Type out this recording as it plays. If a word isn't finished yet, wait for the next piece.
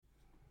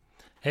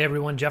Hey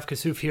everyone, Jeff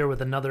Kassouf here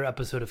with another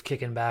episode of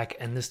Kicking Back,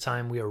 and this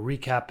time we are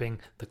recapping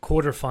the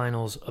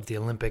quarterfinals of the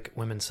Olympic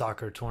women's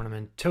soccer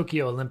tournament,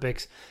 Tokyo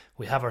Olympics.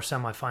 We have our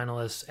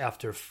semifinalists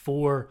after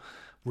four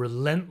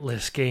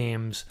relentless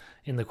games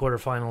in the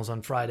quarterfinals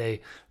on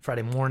Friday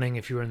morning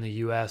if you were in the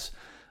U.S.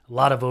 A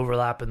lot of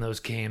overlap in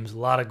those games, a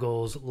lot of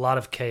goals, a lot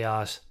of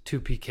chaos,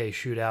 2 PK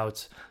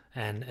shootouts,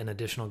 and an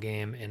additional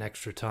game in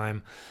extra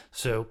time.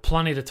 So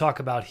plenty to talk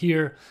about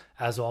here,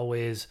 as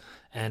always,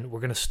 and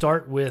we're going to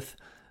start with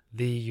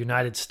the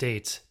United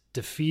States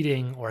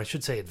defeating, or I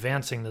should say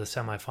advancing to the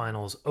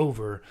semifinals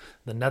over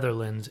the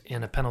Netherlands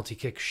in a penalty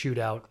kick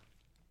shootout,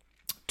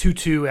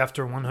 2-2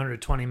 after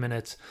 120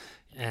 minutes,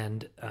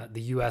 and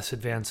the U.S.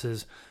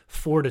 advances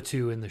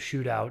 4-2 in the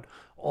shootout.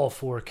 All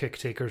four kick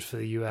takers for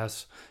the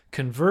U.S.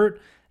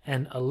 convert,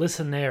 and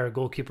Alyssa Nair,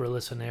 goalkeeper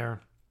Alyssa Nair,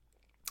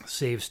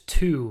 saves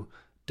 2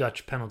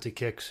 Dutch penalty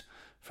kicks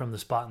from the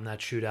spot in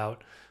that shootout.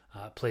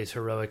 Plays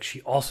heroic.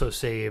 She also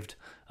saved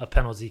a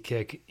penalty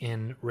kick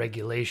in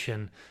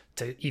regulation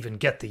to even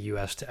get the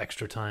U.S. to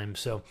extra time.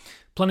 So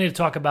plenty to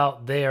talk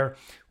about there.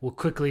 We'll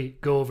quickly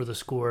go over the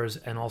scores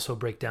and also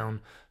break down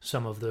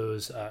some of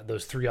those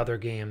 3 other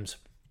games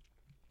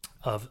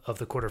of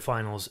the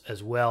quarterfinals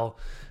as well.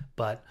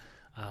 But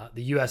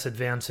the U.S.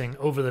 advancing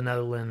over the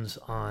Netherlands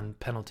on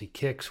penalty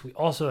kicks. We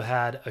also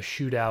had a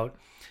shootout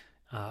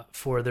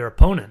for their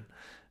opponent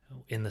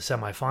in the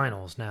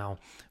semifinals now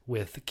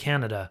with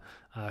Canada.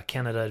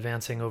 Canada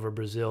advancing over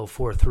Brazil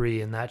 4-3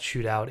 in that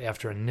shootout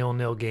after a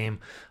 0-0 game.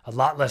 A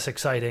lot less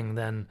exciting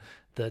than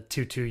the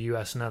 2-2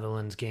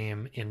 U.S.-Netherlands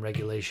game in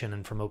regulation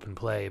and from open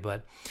play.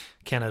 But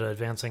Canada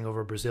advancing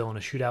over Brazil in a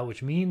shootout,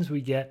 which means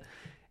we get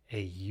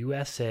a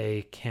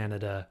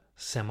USA-Canada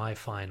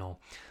semifinal.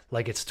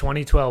 Like it's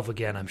 2012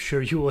 again. I'm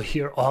sure you will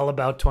hear all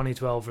about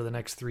 2012 for the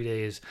next 3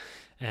 days.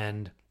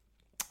 And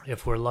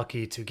if we're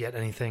lucky to get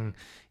anything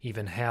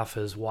even half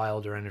as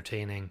wild or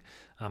entertaining,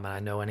 and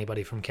I know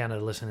anybody from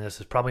Canada listening to this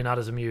is probably not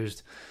as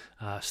amused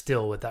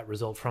still with that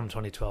result from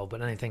 2012,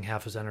 but anything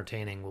half as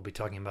entertaining, we'll be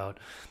talking about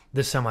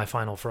this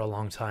semifinal for a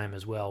long time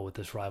as well with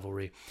this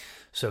rivalry.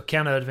 So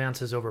Canada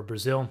advances over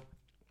Brazil.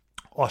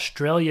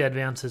 Australia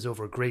advances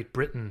over Great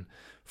Britain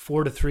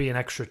 4-3 in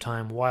extra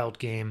time, wild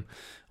game.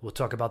 We'll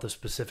talk about the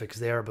specifics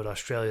there, but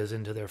Australia is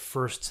into their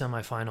first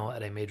semifinal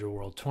at a major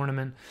world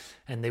tournament,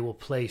 and they will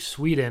play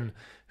Sweden,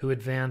 who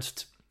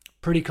advanced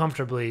pretty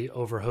comfortably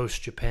over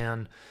host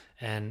Japan,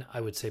 and I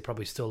would say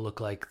probably still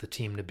look like the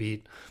team to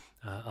beat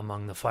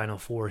among the final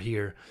 4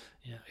 here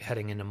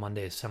heading into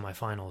Monday's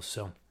semifinals.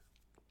 So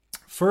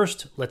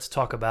first, let's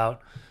talk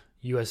about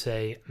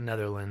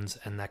USA-Netherlands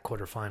and that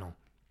quarterfinal.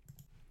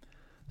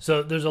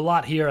 So there's a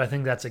lot here. I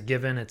think that's a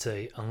given. It's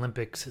an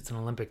Olympics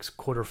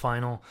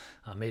quarterfinal,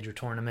 a major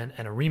tournament,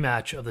 and a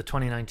rematch of the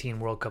 2019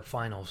 World Cup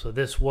final. So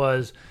this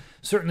was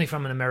certainly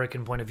from an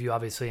American point of view,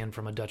 obviously, and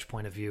from a Dutch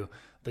point of view,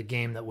 the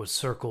game that was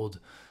circled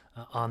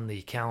on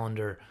the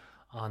calendar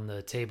on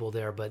the table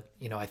there. But,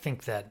 I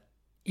think that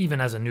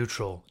even as a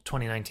neutral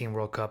 2019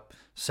 World Cup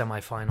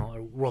semifinal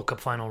or World Cup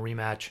final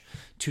rematch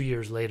 2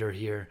 years later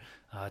here,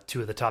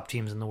 2 of the top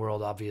teams in the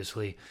world,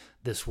 obviously,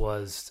 this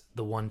was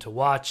the one to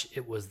watch.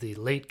 It was the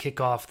late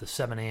kickoff, the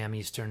 7 a.m.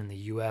 Eastern in the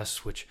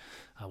U.S., which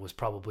was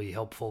probably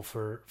helpful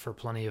for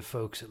plenty of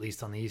folks, at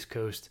least on the East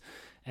Coast.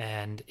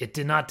 And it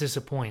did not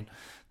disappoint.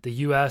 The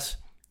U.S.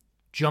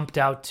 jumped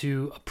out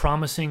to a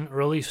promising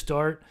early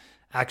start,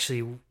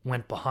 actually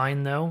went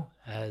behind, though,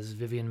 as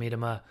Vivian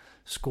Miedema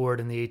scored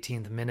in the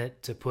 18th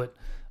minute to put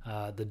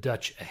the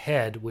Dutch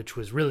ahead, which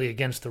was really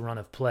against the run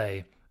of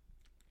play.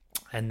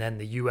 And then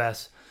the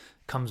U.S.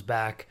 comes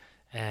back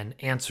and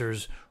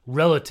answers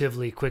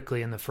relatively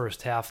quickly in the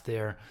first half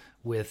there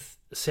with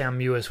Sam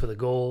Mewis with a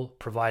goal,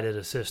 provided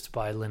assist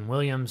by Lynn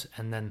Williams,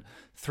 and then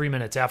 3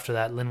 minutes after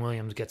that, Lynn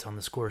Williams gets on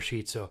the score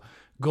sheet. So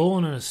goal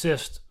and an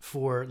assist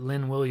for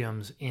Lynn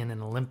Williams in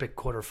an Olympic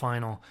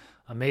quarterfinal.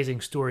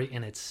 Amazing story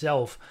in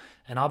itself,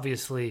 and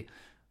obviously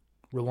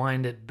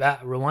rewind it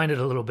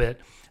a little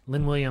bit.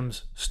 Lynn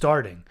Williams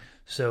starting.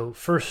 So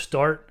first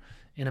start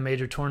in a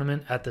major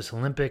tournament at this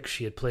Olympics.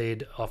 She had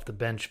played off the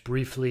bench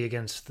briefly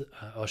against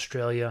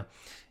Australia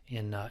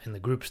in the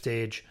group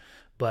stage,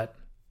 but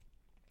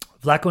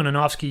Vlatko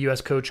Andonovski, U.S.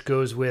 coach,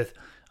 goes with,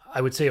 I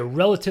would say, a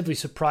relatively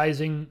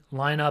surprising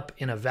lineup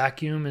in a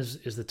vacuum is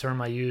the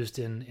term I used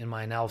in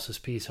my analysis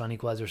piece on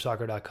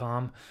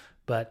equalizersoccer.com.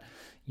 But,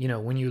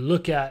 when you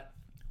look at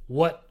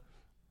what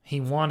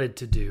he wanted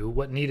to do,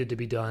 what needed to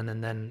be done,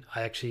 and then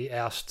I actually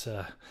asked,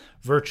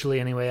 virtually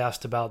anyway,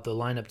 asked about the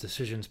lineup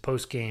decisions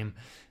post-game,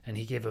 and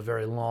he gave a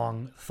very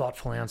long,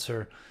 thoughtful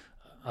answer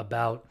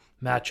about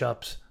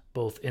matchups,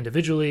 both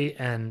individually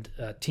and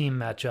team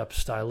matchups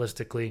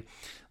stylistically,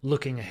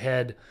 looking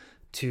ahead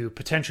to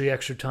potentially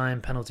extra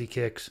time, penalty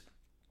kicks,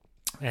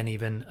 and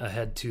even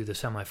ahead to the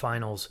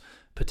semifinals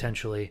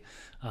potentially.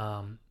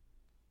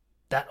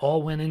 That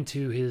all went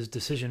into his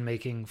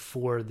decision-making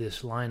for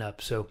this lineup.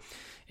 So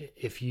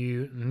if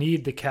you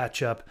need the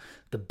catch-up,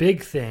 the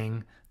big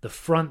thing, the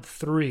front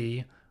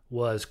 3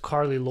 was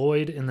Carly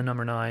Lloyd in the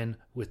number 9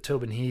 with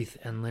Tobin Heath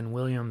and Lynn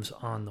Williams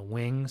on the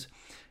wings.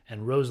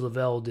 and Rose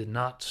Lavelle did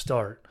not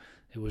start.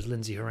 It was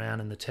Lindsey Horan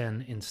in the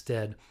 10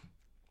 instead.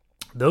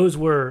 Those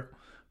were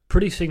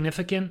pretty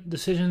significant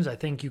decisions. I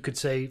think you could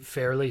say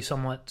fairly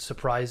somewhat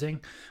surprising.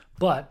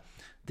 But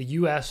the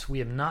U.S., we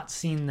have not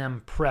seen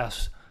them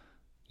press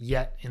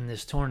yet in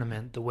this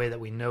tournament the way that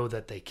we know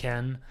that they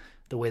can,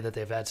 the way that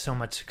they've had so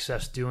much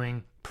success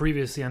doing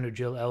previously under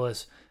Jill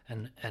Ellis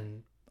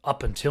and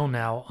up until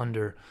now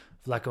under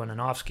Vlatko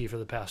Andonovski for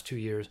the past 2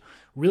 years.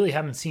 Really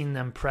haven't seen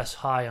them press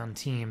high on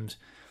teams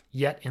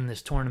yet in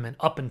this tournament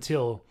up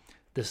until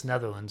this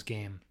Netherlands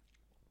game.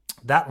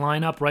 That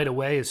lineup right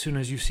away, as soon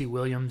as you see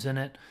Williams in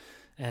it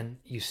and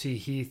you see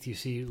Heath, you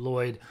see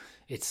Lloyd,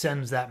 it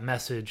sends that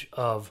message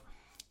of,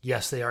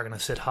 yes, they are going to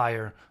sit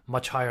higher,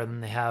 much higher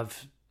than they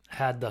have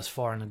had thus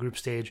far in the group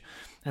stage.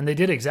 And they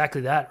did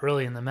exactly that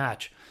early in the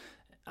match.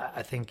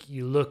 I think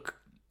you look,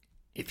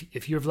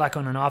 if you're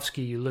Vlatko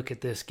Andonovski, you look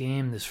at this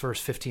game, this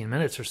first 15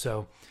 minutes or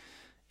so,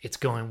 it's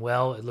going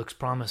well. It looks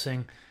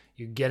promising.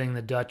 You're getting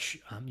the Dutch,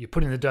 you're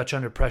putting the Dutch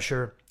under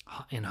pressure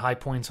in high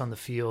points on the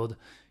field.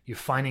 You're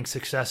finding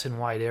success in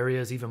wide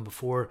areas even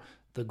before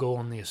the goal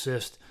and the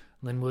assist.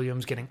 Lynn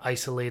Williams getting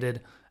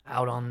isolated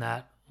out on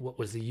that, what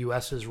was the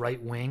U.S.'s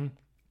right wing,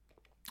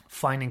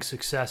 finding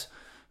success,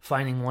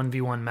 finding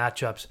 1v1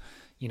 matchups.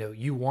 You know,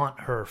 you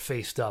want her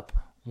faced up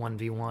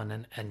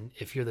 1v1, and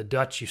if you're the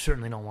Dutch, you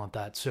certainly don't want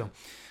that. So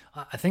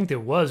I think there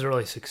was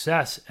early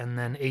success, and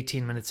then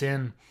 18 minutes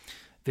in,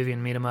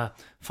 Vivianne Miedema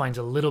finds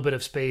a little bit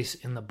of space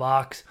in the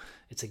box.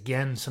 It's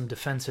again some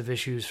defensive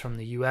issues from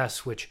the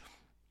U.S., which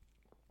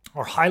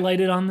are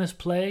highlighted on this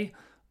play,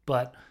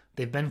 but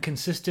they've been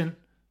consistent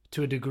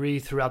to a degree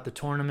throughout the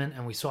tournament,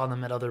 and we saw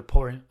them at other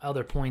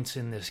points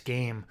in this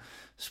game,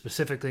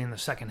 specifically in the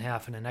second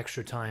half and in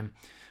extra time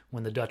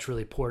when the Dutch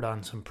really poured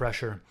on some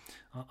pressure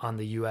on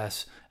the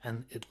U.S.,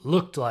 and it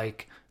looked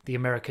like the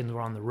Americans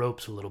were on the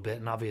ropes a little bit,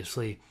 and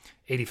obviously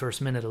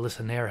 81st minute,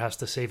 Alyssa Nair has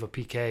to save a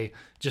PK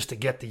just to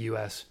get the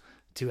U.S.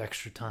 to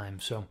extra time.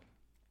 So,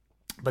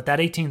 but that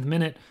 18th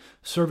minute,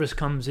 service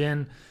comes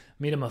in,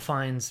 Miedema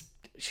finds,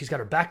 she's got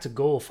her back to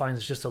goal,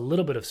 finds just a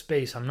little bit of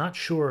space. I'm not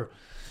sure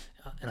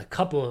in a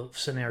couple of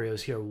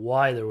scenarios here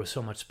why there was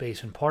so much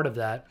space, and part of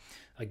that,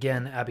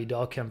 again, Abby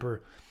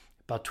Dahlkemper,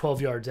 about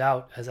 12 yards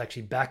out, has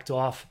actually backed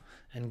off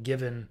and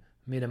given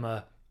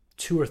Miedema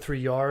 2 or 3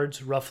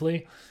 yards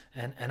roughly,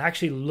 and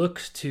actually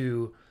looks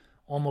to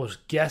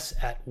almost guess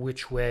at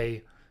which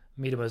way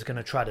Miedema is going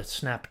to try to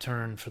snap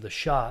turn for the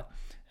shot,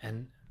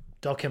 and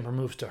Dahlkemper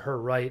moves to her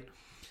right.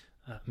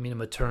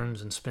 Miedema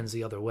turns and spins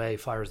the other way,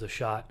 fires the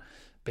shot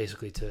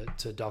basically to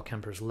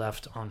Dahlkemper's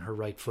left on her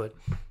right foot.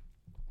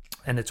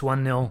 And it's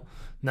 1-0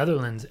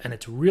 Netherlands, and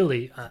it's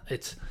really,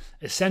 it's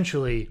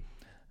essentially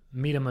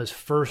Miedema's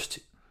first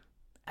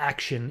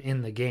action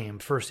in the game,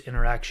 first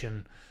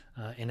interaction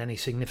in any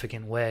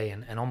significant way,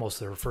 and almost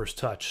their first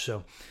touch.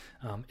 So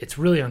it's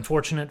really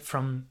unfortunate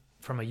from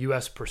a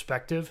U.S.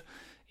 perspective.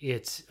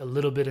 It's a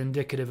little bit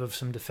indicative of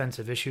some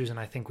defensive issues, and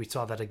I think we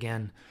saw that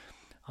again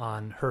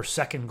on her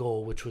second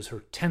goal, which was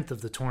her 10th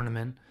of the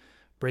tournament,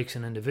 breaks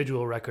an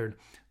individual record.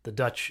 The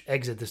Dutch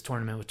exit this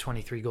tournament with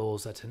 23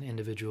 goals. That's an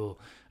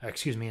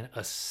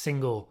a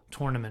single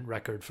tournament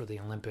record for the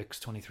Olympics,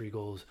 23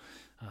 goals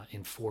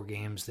in 4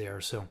 games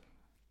there. So,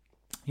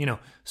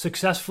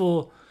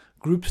 successful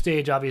group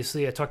stage,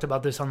 obviously. I talked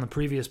about this on the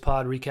previous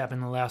pod,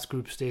 recapping the last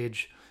group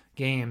stage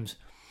games.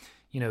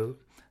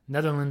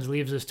 Netherlands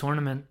leaves this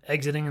tournament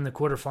exiting in the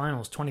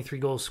quarterfinals, 23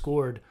 goals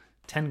scored,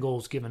 10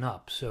 goals given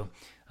up. So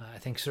I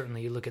think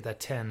certainly you look at that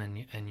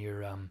 10 and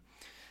you're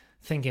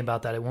thinking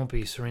about that. It won't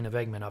be Sarina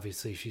Wegman,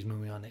 obviously. She's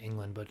moving on to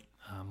England, but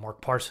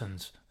Mark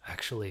Parsons,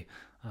 actually,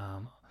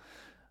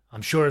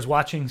 I'm sure is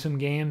watching some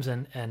games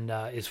and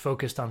is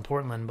focused on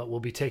Portland, but will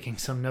be taking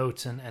some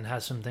notes and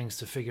has some things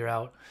to figure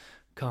out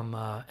come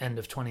end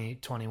of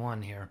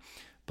 2021 here.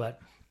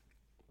 But,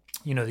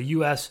 the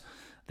U.S.,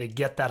 they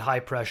get that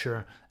high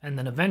pressure, and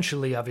then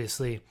eventually,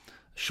 obviously,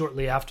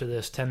 shortly after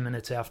this, 10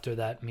 minutes after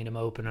that Miedema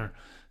opener,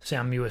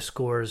 Sam Mewis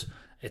scores.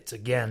 It's,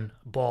 again,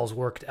 balls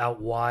worked out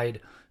wide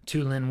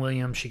to Lynn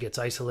Williams. She gets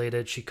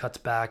isolated. She cuts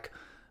back,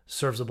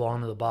 serves the ball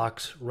into the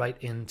box,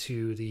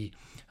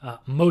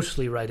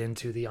 mostly right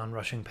into the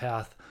onrushing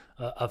path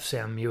of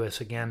Sam Mewis.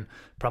 Again,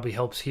 probably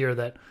helps here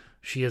that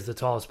she is the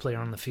tallest player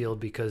on the field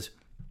because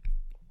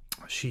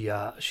she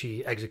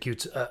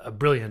executes a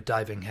brilliant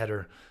diving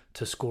header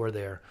to score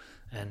there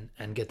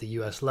and get the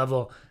U.S.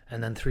 level.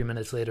 And then 3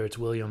 minutes later, it's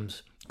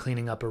Williams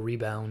cleaning up a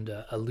rebound,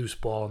 a loose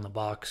ball in the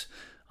box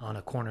on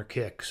a corner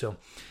kick. So,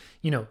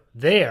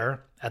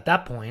 there, at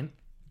that point,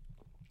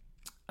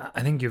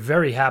 I think you're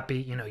very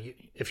happy.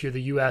 If you're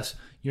the U.S.,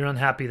 you're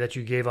unhappy that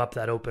you gave up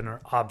that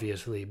opener,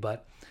 obviously,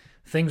 but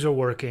things are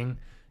working.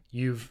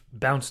 You've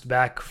bounced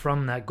back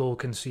from that goal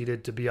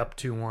conceded to be up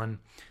 2-1.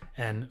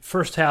 And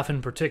first half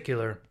in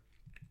particular,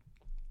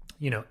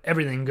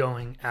 everything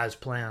going as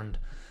planned,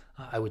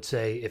 I would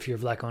say, if you're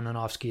Vlatko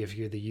Andonovski, if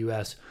you're the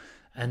U.S.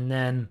 And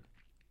then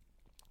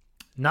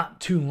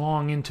not too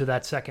long into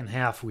that second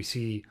half, we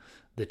see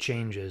the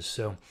changes.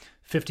 So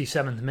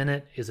 57th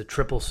minute is a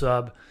triple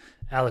sub,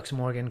 Alex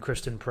Morgan,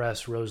 Kristen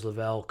Press, Rose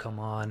Lavelle come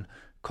on,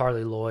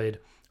 Carly Lloyd,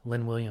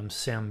 Lynn Williams,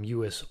 Sam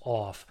Ewis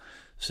off.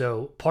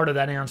 So part of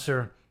that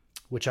answer,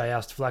 which I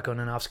asked Vlatko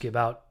Nanofsky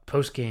about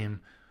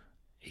post-game,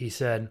 he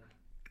said,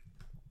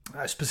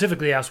 I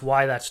specifically asked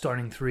why that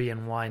starting three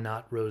and why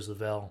not Rose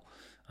Lavelle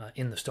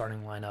in the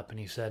starting lineup. And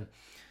he said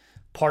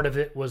part of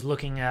it was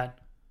looking at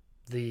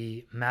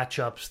the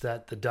matchups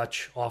that the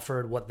Dutch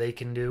offered, what they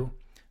can do.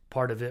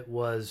 Part of it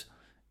was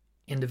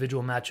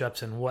individual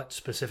matchups and what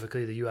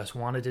specifically the U.S.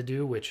 wanted to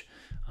do, which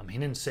he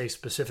didn't say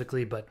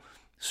specifically, but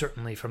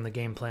certainly from the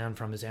game plan,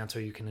 from his answer,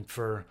 you can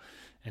infer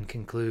and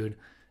conclude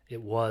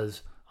it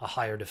was a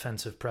higher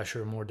defensive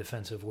pressure, more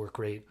defensive work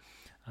rate.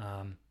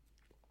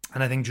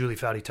 And I think Julie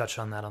Foudy touched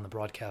on that on the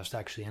broadcast,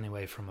 actually,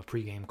 anyway, from a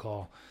pregame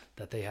call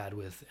that they had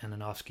with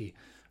Ananovsky.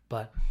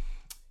 But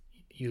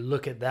you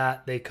look at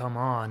that, they come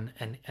on,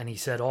 and he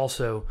said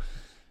also,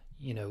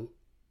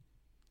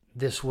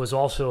 this was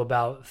also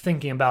about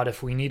thinking about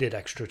if we needed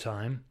extra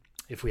time,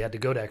 if we had to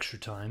go to extra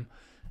time,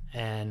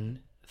 and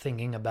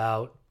thinking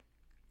about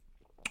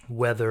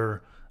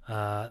whether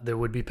there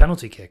would be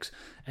penalty kicks.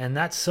 And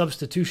that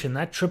substitution,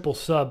 that triple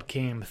sub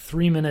came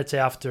 3 minutes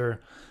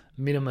after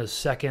Miedema's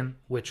second,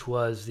 which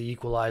was the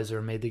equalizer,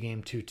 made the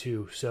game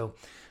 2-2. So,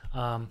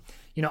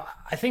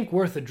 I think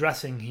worth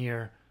addressing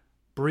here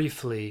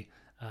briefly,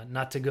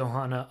 not to go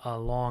on a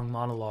long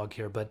monologue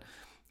here, but,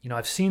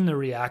 I've seen the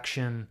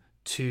reaction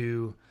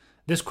to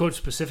this quote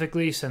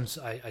specifically since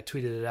I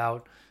tweeted it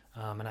out,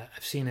 and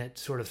I've seen it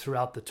sort of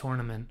throughout the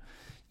tournament.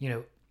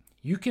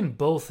 You can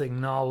both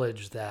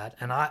acknowledge that,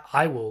 and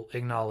I will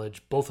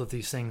acknowledge both of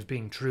these things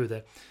being true,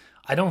 that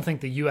I don't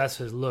think the U.S.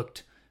 has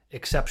looked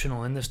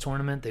exceptional in this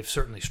tournament. They've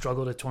certainly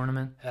struggled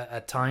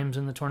at times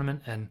in the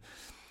tournament, and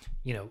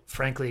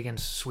frankly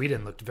against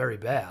Sweden looked very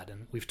bad,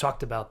 and we've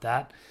talked about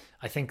that.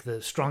 I think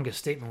the strongest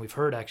statement we've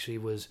heard actually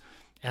was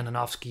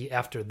Ananovsky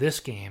after this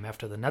game,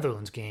 after the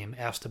Netherlands game,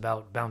 asked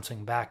about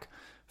bouncing back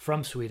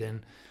from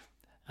Sweden.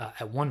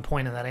 At one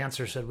point in that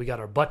answer said we got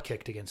our butt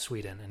kicked against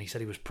Sweden, and he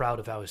said he was proud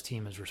of how his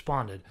team has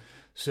responded.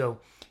 So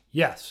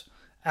yes,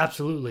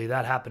 absolutely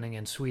that happened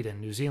against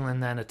Sweden. New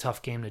Zealand then a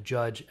tough game to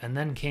judge, and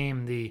then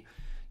came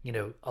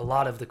a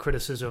lot of the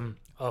criticism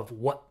of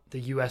what the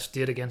U.S.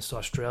 did against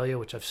Australia,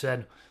 which I've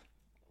said,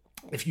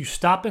 if you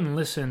stop and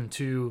listen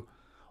to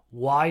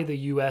why the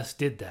U.S.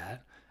 did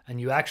that, and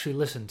you actually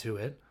listen to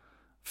it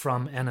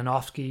from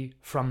Ananovsky,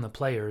 from the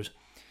players,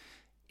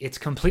 it's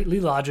completely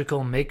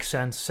logical, makes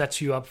sense,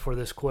 sets you up for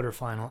this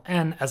quarterfinal.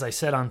 And as I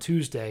said on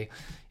Tuesday,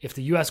 if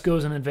the U.S.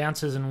 goes and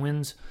advances and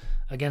wins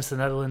against the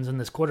Netherlands in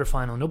this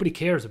quarterfinal, nobody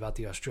cares about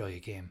the Australia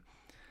game.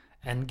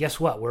 And guess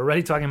what? We're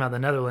already talking about the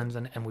Netherlands,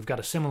 and we've got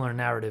a similar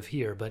narrative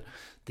here. But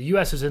the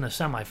U.S. is in a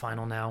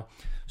semifinal now.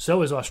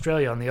 So is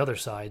Australia on the other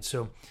side.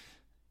 So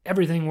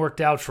everything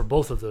worked out for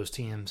both of those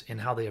teams in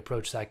how they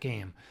approached that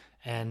game.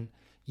 And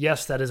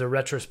yes, that is a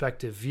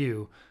retrospective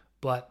view.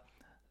 But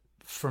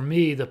for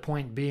me, the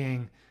point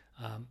being,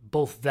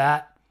 both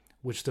that,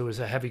 which there was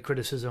a heavy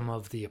criticism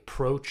of the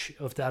approach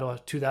of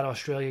that to that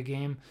Australia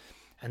game,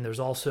 and there's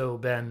also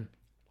been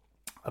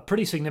a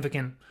pretty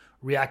significant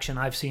reaction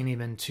I've seen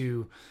even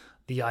to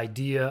the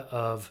idea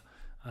of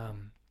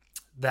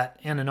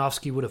that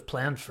Ananovsky would have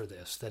planned for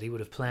this, that he would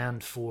have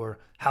planned for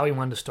how he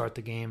wanted to start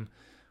the game,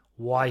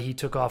 why he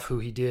took off who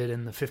he did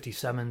in the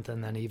 57th,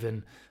 and then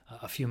even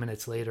a few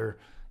minutes later,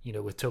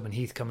 with Tobin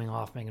Heath coming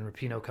off, Megan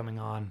Rapinoe coming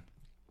on,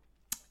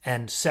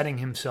 and setting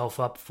himself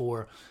up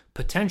for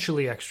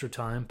potentially extra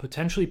time,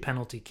 potentially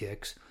penalty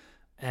kicks.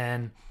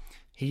 And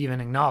he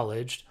even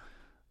acknowledged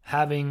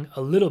having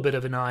a little bit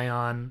of an eye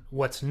on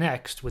what's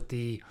next, with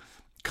the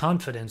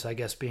confidence, I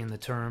guess being the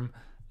term,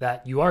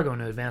 that you are going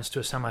to advance to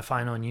a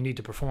semifinal and you need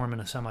to perform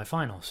in a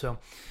semifinal. So,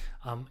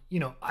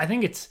 I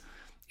think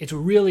it's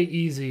really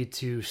easy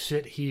to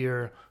sit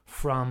here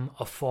from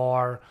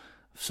afar,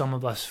 some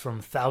of us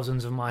from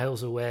thousands of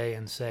miles away,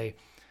 and say,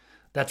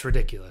 that's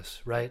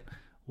ridiculous, right?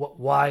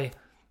 Why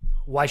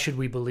should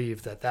we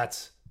believe that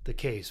that's the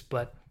case?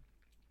 But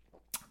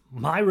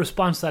my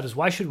response to that is,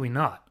 why should we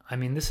not? I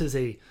mean, this is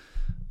a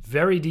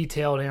very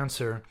detailed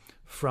answer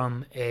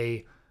from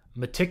a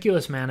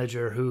meticulous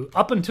manager who,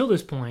 up until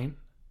this point,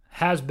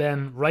 has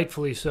been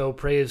rightfully so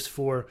praised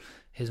for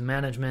his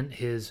management,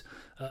 his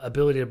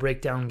ability to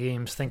break down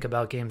games, think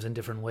about games in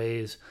different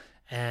ways.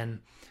 And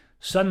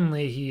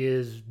suddenly he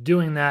is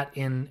doing that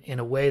in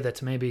a way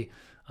that's maybe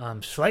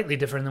slightly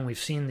different than we've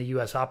seen the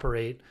U.S.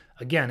 operate.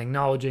 Again,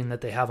 acknowledging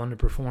that they have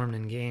underperformed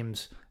in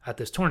games at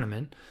this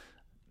tournament,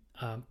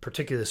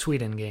 particularly the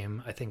Sweden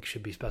game, I think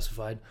should be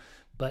specified.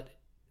 But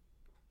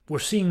we're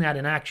seeing that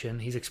in action.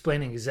 He's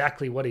explaining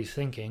exactly what he's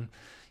thinking.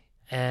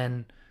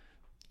 And,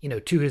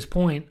 to his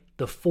point,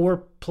 the 4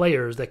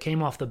 players that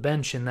came off the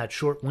bench in that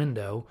short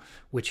window,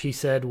 which he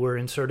said were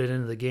inserted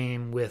into the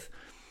game with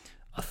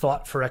a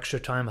thought for extra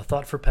time, a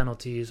thought for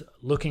penalties,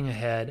 looking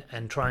ahead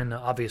and trying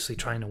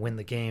to win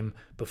the game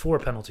before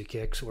penalty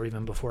kicks or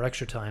even before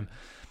extra time.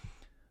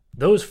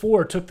 Those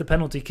 4 took the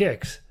penalty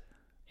kicks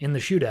in the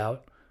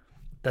shootout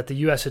that the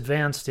U.S.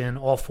 advanced in.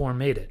 All 4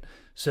 made it.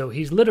 So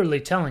he's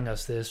literally telling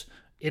us this.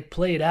 it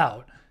played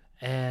out,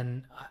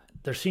 and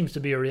there seems to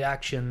be a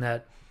reaction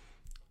that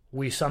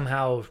we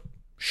somehow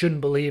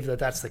shouldn't believe that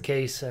that's the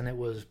case and it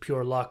was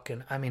pure luck.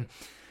 And I mean,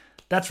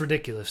 that's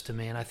ridiculous to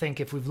me. And I think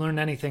if we've learned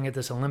anything at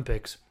this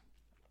Olympics,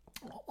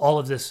 all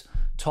of this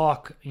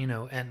talk,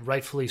 and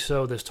rightfully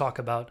so, this talk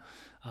about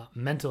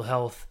mental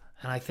health,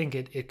 and I think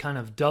it kind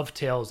of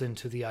dovetails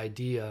into the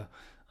idea,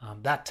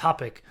 that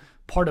topic,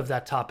 part of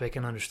that topic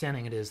and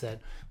understanding it is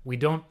that we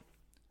don't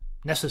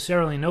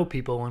necessarily know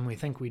people when we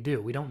think we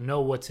do. We don't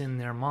know what's in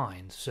their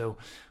mind. So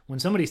when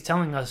somebody's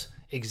telling us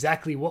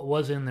exactly what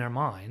was in their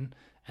mind,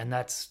 and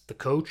that's the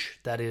coach,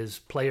 that is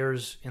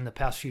players in the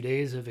past few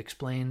days have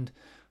explained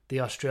the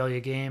Australia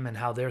game and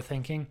how they're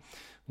thinking,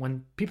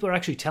 when people are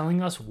actually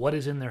telling us what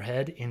is in their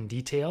head in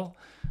detail,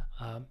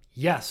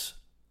 yes,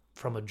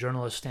 from a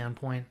journalist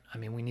standpoint, I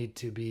mean, we need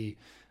to be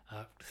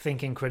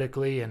thinking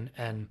critically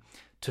and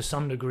to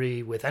some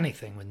degree with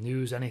anything, with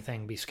news,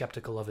 anything, be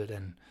skeptical of it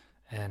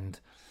and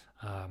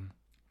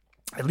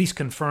at least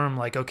confirm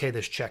like, okay,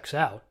 this checks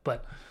out.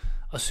 But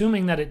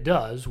assuming that it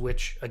does,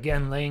 which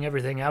again, laying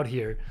everything out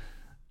here,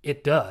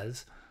 it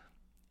does,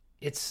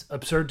 it's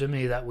absurd to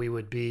me that we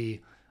would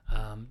be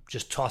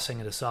just tossing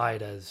it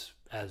aside as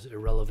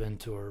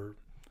irrelevant or,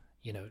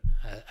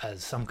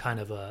 as some kind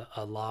of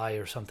a lie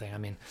or something. I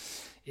mean,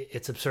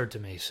 it's absurd to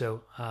me.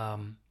 So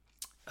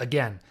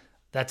again,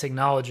 that's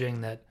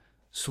acknowledging that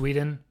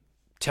Sweden,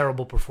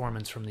 terrible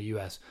performance from the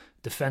U.S.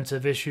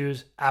 Defensive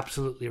issues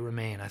absolutely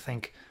remain. I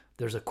think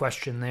there's a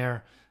question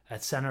there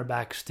at center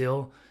back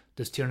still.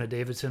 Does Tierna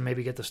Davidson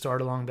maybe get the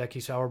start along Becky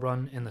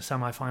Sauerbrunn in the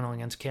semifinal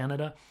against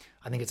Canada?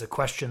 I think it's a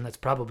question that's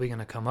probably going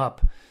to come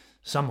up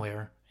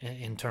somewhere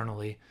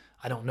internally.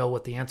 I don't know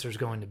what the answer is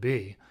going to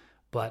be,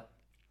 but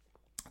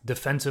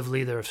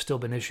defensively there have still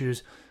been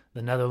issues.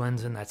 The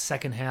Netherlands in that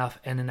second half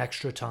and in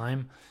extra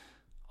time,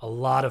 a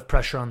lot of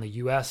pressure on the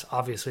U.S.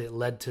 Obviously, it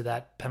led to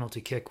that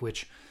penalty kick,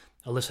 which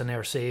Alyssa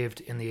Nair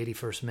saved in the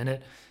 81st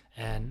minute.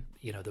 And,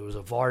 there was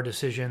a VAR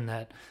decision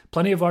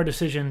plenty of VAR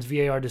decisions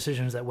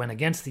that went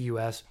against the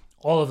U.S.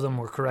 All of them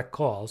were correct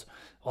calls.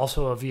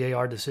 Also a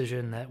VAR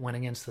decision that went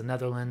against the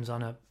Netherlands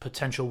on a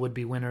potential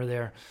would-be winner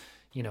there.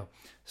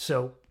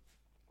 So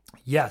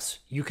yes,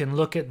 you can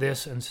look at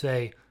this and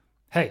say,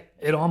 hey,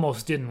 it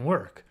almost didn't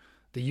work.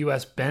 The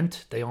U.S.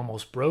 bent, they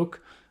almost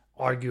broke.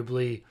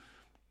 Arguably,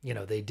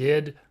 they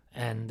did,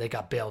 and they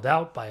got bailed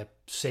out by a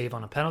save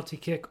on a penalty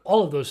kick.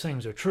 All of those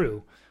things are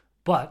true,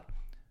 but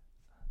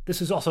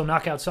this is also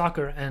knockout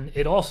soccer, and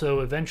it also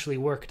eventually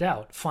worked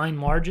out. Fine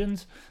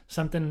margins,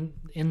 something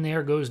in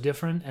there goes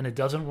different, and it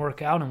doesn't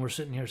work out, and we're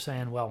sitting here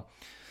saying, well,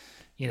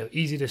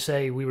 easy to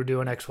say we were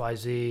doing X, Y,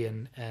 Z,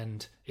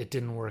 and it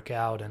didn't work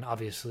out, and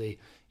obviously,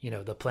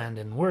 the plan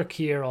didn't work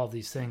here, all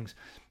these things.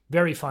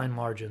 Very fine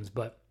margins,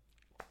 but,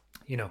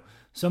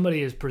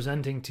 somebody is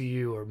presenting to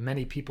you, or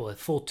many people, a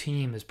full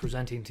team is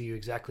presenting to you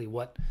exactly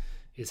what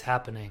is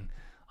happening.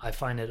 I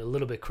find it a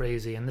little bit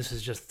crazy, and this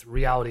is just the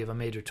reality of a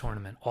major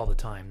tournament all the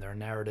time. There are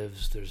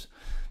narratives, there's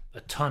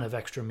a ton of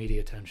extra media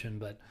attention,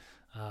 but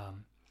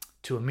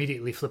to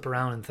immediately flip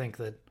around and think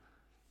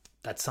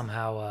that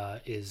somehow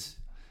is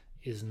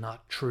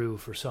not true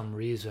for some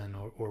reason,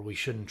 or we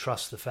shouldn't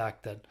trust the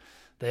fact that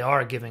they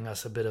are giving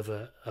us a bit of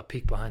a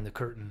peek behind the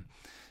curtain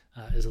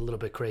is a little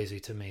bit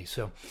crazy to me.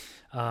 So,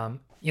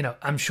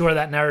 I'm sure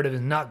that narrative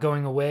is not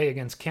going away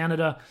against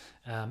Canada.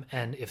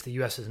 And if the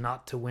U.S. is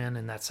not to win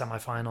in that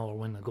semifinal or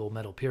win the gold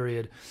medal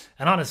period,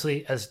 and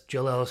honestly, as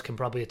Jill Ellis can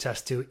probably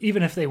attest to,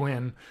 even if they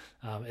win,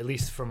 at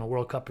least from a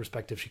World Cup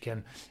perspective, she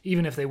can,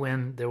 even if they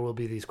win, there will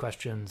be these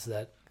questions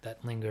that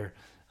linger.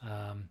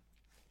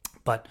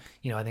 But,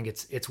 I think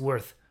it's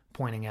worth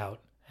pointing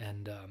out.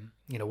 And,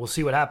 we'll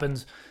see what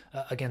happens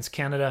against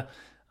Canada.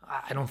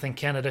 I don't think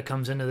Canada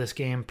comes into this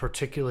game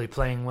particularly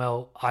playing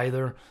well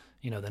either.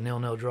 The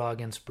 0-0 draw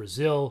against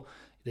Brazil.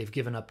 They've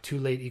given up 2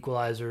 late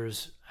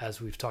equalizers, as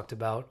we've talked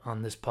about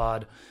on this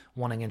pod.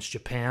 One against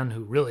Japan,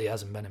 who really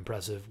hasn't been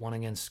impressive. One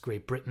against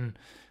Great Britain.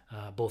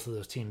 Both of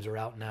those teams are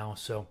out now.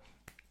 So,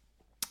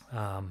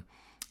 I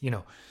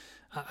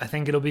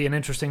think it'll be an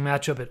interesting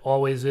matchup. It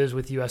always is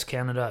with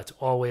U.S.-Canada. It's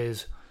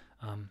always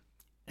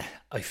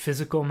a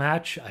physical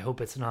match. I hope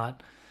it's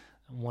not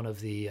one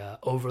of the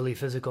overly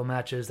physical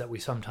matches that we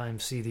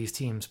sometimes see these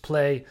teams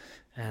play.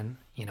 And,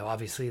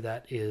 obviously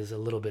that is a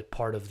little bit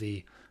part of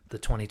the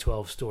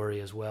 2012 story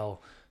as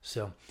well.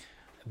 So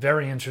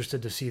very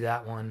interested to see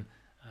that one,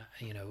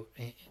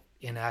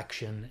 in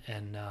action.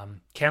 And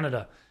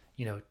Canada,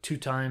 2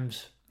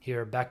 times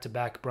here,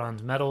 back-to-back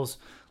bronze medals,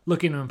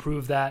 looking to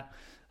improve that.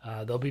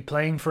 They'll be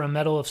playing for a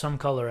medal of some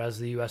color, as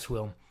the U.S.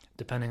 will,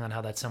 depending on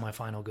how that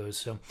semifinal goes.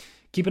 So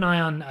keep an eye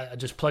on,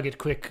 just plug it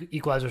quick,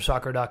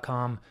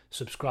 equalizersoccer.com,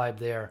 subscribe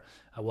there.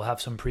 We'll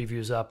have some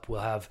previews up.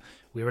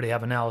 We already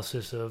have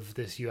analysis of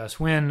this U.S.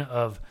 win,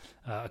 of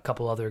a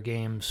couple other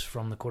games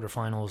from the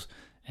quarterfinals,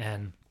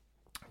 and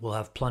we'll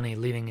have plenty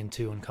leading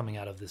into and coming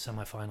out of the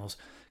semifinals.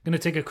 Going to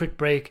take a quick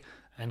break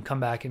and come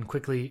back and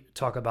quickly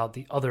talk about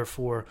the other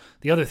 3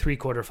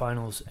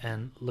 quarterfinals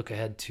and look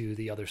ahead to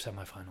the other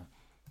semifinal.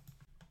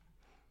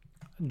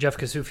 Jeff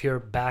Kassouf here,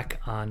 back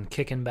on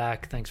Kicking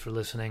Back. Thanks for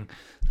listening.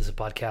 This is a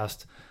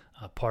podcast,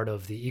 part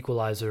of the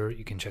Equalizer.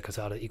 You can check us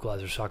out at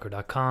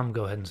equalizersoccer.com.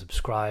 Go ahead and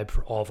subscribe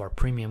for all of our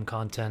premium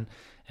content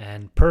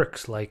and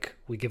perks, like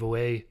we give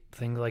away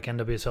things like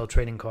NWSL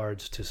trading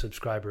cards to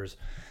subscribers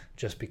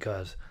just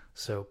because.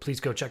 So please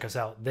go check us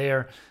out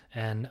there.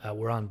 And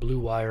we're on Blue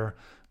Wire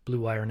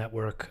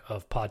network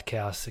of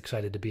podcasts.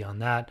 Excited to be on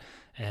that.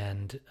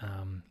 And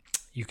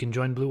you can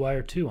join Blue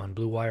Wire too on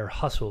Blue Wire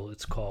Hustle,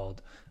 it's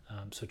called.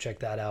 So check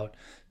that out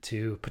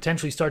to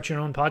potentially start your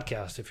own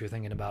podcast if you're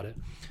thinking about it.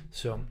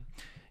 So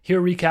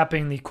here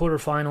recapping the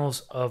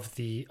quarterfinals of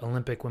the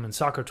Olympic women's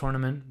soccer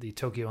tournament, the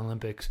Tokyo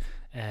Olympics,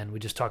 and we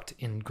just talked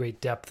in great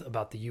depth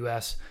about the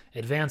U.S.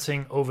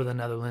 advancing over the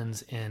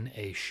Netherlands in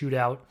a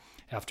shootout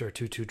after a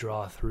 2-2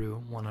 draw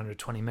through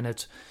 120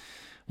 minutes.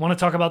 Want to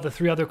talk about the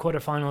three other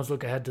quarterfinals,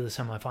 look ahead to the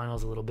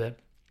semifinals a little bit.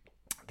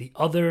 The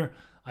other,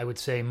 I would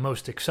say,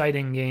 most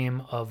exciting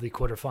game of the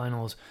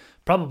quarterfinals,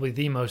 probably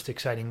the most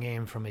exciting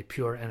game from a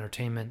pure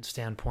entertainment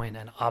standpoint,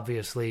 and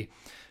obviously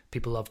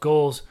people love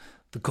goals.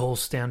 The goals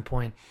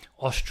standpoint,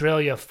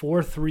 Australia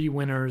 4-3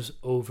 winners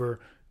over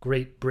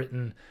Great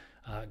Britain.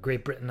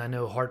 Great Britain, I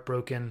know,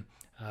 heartbroken.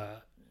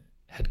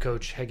 Head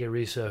coach Hege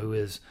Riise, who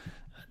is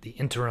the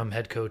interim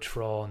head coach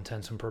for all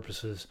intents and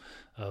purposes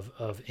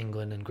of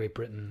England and Great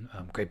Britain.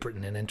 Great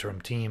Britain, an interim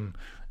team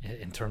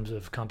in terms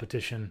of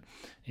competition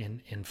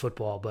in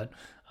football, but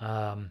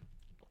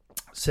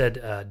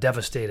said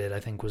devastated, I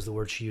think was the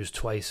word she used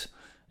twice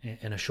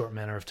in a short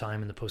manner of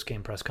time in the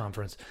post-game press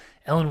conference.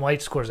 Ellen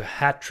White scores a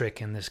hat trick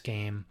in this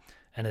game,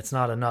 and it's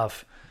not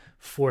enough.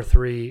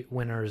 4-3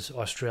 winners,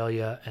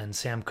 Australia, and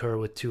Sam Kerr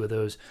with two of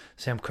those.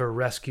 Sam Kerr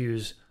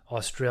rescues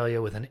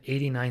Australia with an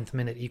 89th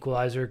minute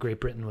equalizer.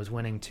 Great Britain was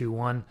winning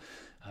 2-1.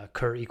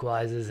 Kerr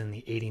equalizes in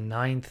the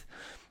 89th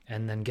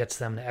and then gets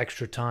them to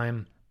extra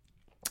time.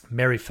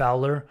 Mary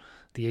Fowler,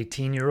 the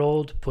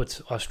 18-year-old, puts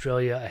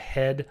Australia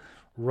ahead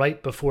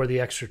right before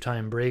the extra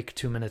time break,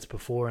 2 minutes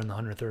before in the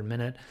 103rd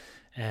minute.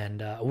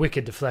 And a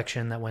wicked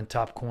deflection that went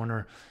top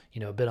corner,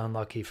 a bit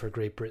unlucky for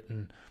Great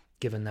Britain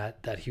given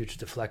that huge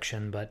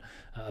deflection, but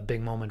a big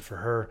moment for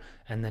her.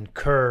 And then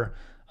Kerr,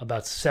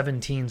 about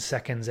 17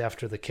 seconds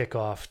after the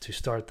kickoff to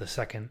start the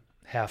second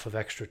half of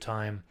extra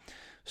time,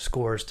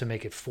 scores to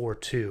make it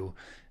 4-2.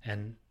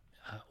 And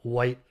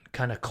White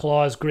kind of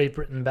claws Great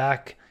Britain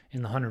back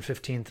in the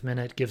 115th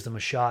minute, gives them a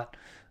shot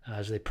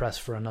as they press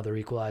for another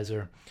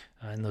equalizer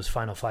in those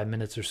final 5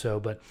 minutes or so.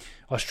 But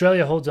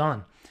Australia holds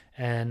on,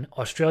 and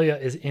Australia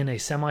is in a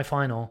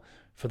semifinal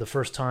for the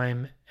first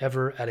time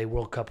ever at a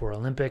World Cup or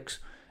Olympics,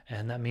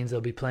 and that means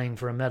they'll be playing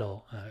for a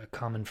medal. A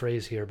common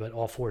phrase here, but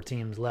all four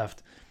teams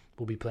left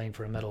will be playing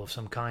for a medal of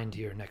some kind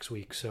here next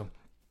week. So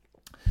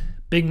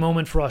big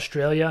moment for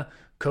Australia,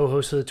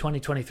 co-host of the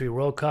 2023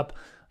 World Cup.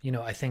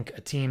 I think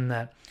a team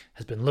that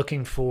has been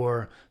looking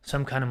for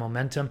some kind of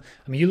momentum.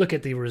 I mean, you look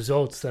at the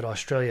results that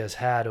Australia has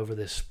had over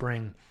this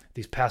spring,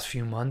 these past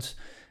few months,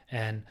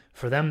 and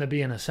for them to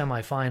be in a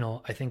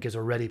semifinal, I think is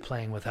already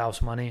playing with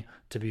house money,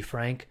 to be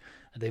frank.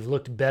 They've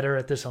looked better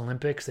at this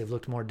Olympics. They've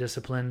looked more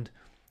disciplined,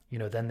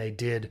 than they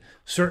did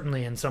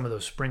certainly in some of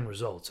those spring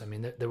results. I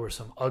mean, there were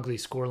some ugly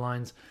score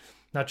lines,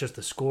 not just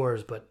the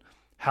scores, but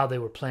how they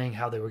were playing,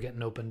 how they were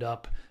getting opened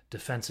up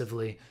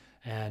defensively.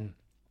 And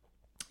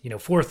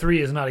 4-3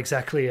 is not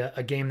exactly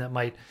a game that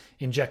might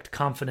inject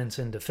confidence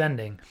in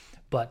defending,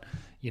 but,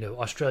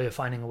 Australia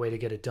finding a way to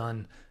get it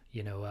done,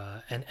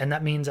 and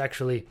that means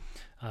actually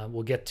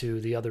we'll get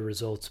to the other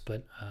results,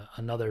 but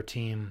another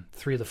team,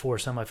 3 of the 4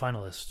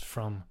 semifinalists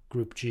from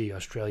Group G,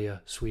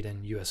 Australia,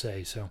 Sweden,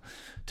 USA. So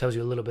it tells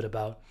you a little bit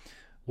about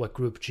what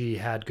Group G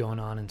had going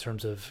on in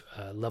terms of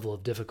level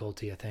of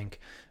difficulty, I think.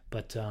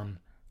 But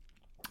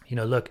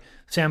look,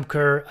 Sam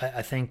Kerr,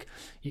 I think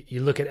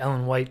you look at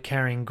Ellen White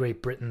carrying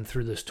Great Britain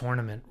through this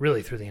tournament,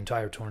 really through the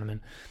entire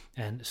tournament,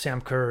 and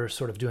Sam Kerr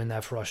sort of doing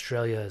that for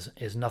Australia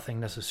is nothing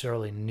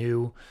necessarily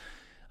new.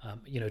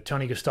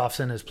 Tony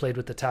Gustafsson has played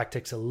with the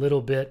tactics a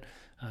little bit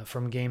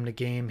from game to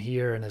game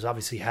here and has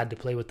obviously had to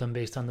play with them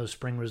based on those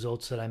spring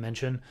results that I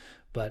mentioned,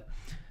 but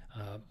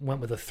went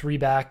with a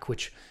 3-back,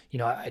 which,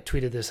 I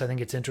tweeted this. I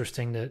think it's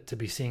interesting to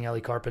be seeing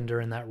Ellie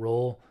Carpenter in that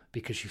role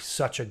because she's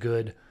such a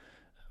good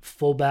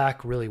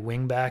fullback, really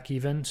wingback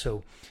even.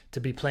 So to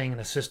be playing in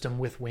a system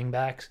with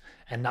wingbacks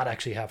and not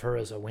actually have her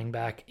as a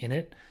wingback in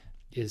it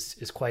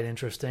is quite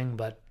interesting.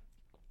 But,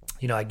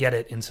 I get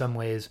it in some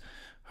ways.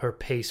 Her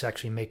pace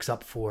actually makes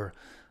up for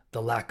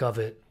the lack of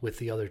it with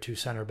the other two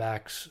center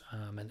backs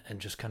and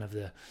just kind of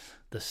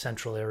the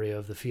central area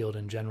of the field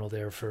in general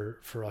there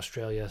for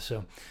Australia.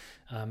 So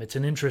it's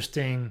an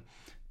interesting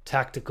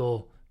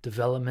tactical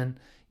development.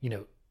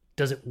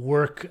 Does it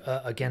work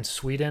against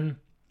Sweden?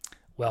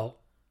 Well,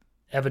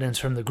 evidence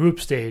from the group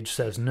stage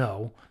says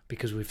no,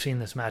 because we've seen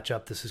this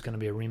matchup. This is going to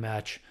be a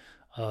rematch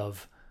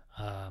of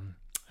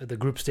the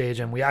group stage,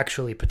 and we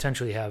actually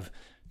potentially have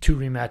 2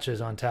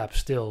 rematches on tap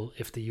still.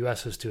 If the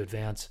U.S. is to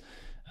advance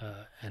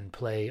and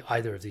play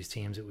either of these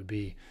teams, it would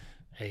be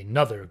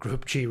another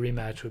Group G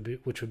rematch,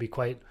 which would be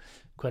quite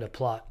a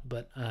plot.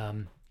 But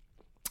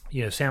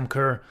Sam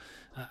Kerr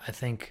I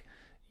think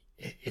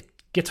it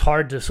gets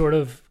hard to sort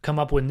of come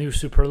up with new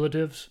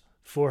superlatives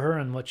for her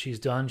and what she's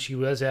done. She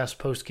was asked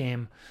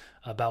post-game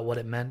about what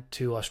it meant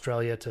to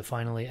Australia to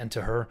finally, and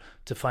to her,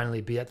 to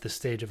finally be at this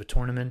stage of a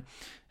tournament.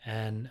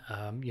 And,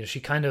 she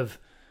kind of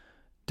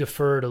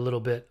deferred a little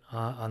bit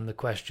on the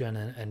question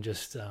and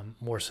just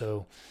more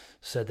so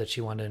said that she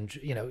wanted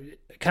to,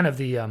 kind of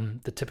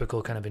the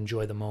typical kind of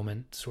enjoy the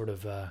moment sort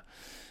of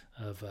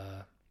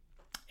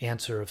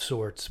answer of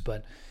sorts.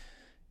 But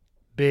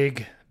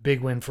big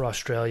win for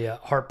Australia,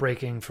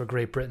 heartbreaking for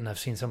Great Britain. I've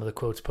seen some of the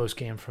quotes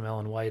post-game from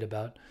Ellen White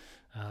about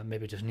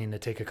maybe just needing to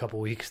take a couple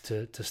weeks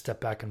to step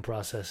back and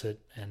process it,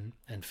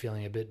 and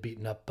feeling a bit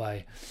beaten up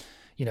by,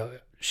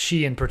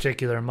 she in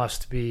particular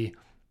must be,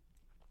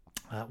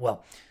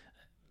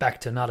 back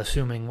to not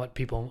assuming what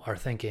people are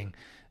thinking.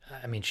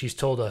 I mean, she's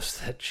told us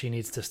that she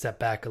needs to step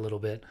back a little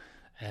bit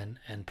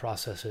and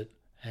process it.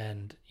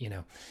 And,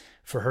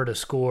 for her to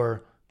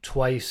score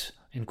twice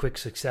in quick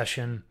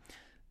succession,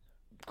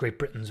 Great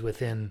Britain's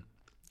within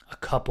a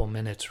couple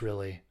minutes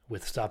really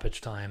with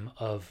stoppage time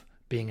of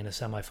being in a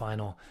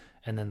semifinal,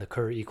 and then the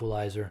Kerr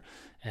equalizer,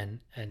 and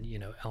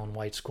Ellen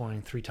White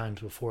scoring 3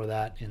 times before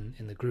that in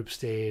the group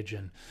stage.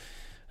 And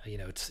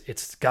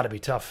it's got to be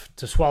tough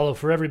to swallow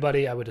for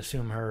everybody. I would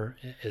assume her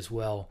as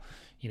well,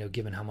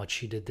 given how much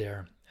she did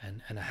there,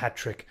 and a hat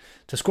trick,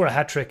 to score a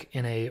hat trick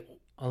in an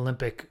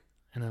Olympic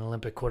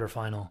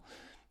quarterfinal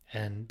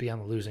and be on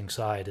the losing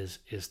side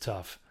is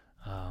tough.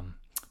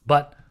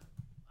 But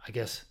I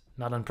guess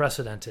not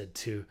unprecedented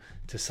to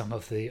some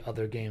of the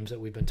other games that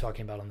we've been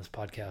talking about on this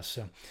podcast.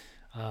 So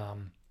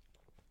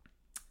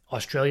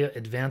Australia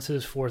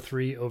advances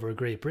 4-3 over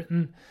Great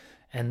Britain,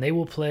 and they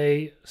will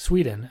play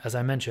Sweden, as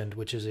I mentioned,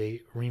 which is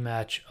a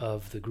rematch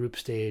of the group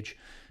stage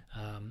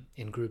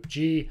in Group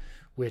G,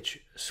 which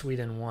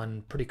Sweden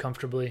won pretty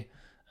comfortably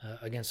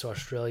against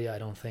Australia.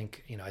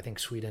 I think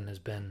Sweden has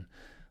been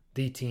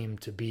the team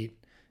to beat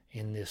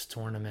in this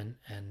tournament,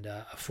 and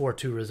a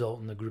 4-2 result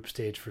in the group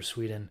stage for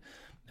Sweden,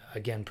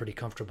 again, pretty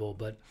comfortable.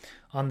 But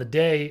on the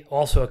day,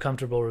 also a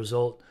comfortable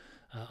result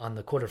on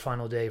the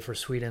quarterfinal day for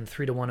Sweden,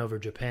 3-1 over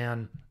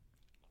Japan.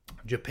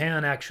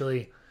 Japan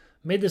actually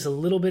made this a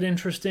little bit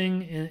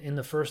interesting in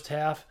the first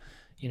half.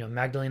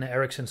 Magdalena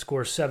Eriksson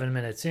scores 7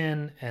 minutes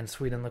in, and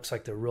Sweden looks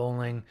like they're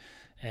rolling.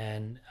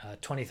 And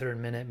 23rd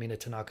minute, Mina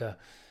Tanaka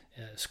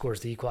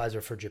scores the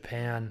equalizer for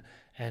Japan.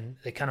 And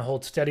they kind of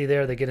hold steady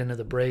there. They get into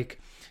the break.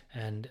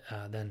 And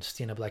then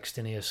Stina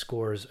Blackstenius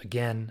scores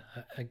again.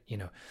 A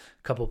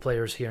couple of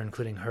players here,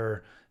 including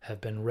her,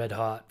 have been red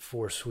hot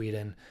for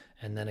Sweden.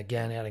 And then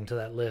again, adding to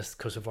that list,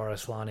 Kosovare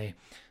Asllani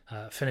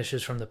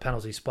finishes from the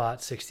penalty spot,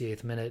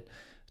 68th minute,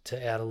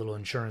 to add a little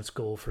insurance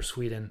goal for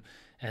Sweden.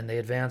 And they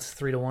advance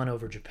 3-1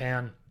 over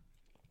Japan.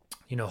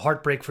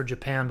 Heartbreak for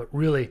Japan, but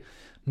really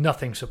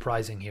nothing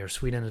surprising here.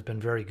 Sweden has been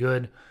very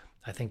good.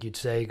 I think you'd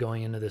say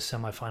going into this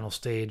semifinal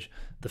stage,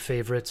 the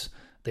favorites.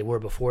 They were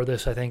before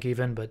this, I think,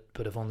 even, but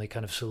have only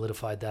kind of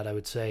solidified that, I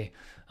would say,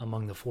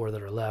 among the 4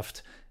 that are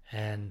left.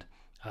 And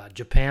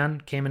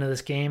Japan came into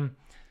this game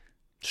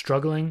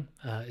struggling,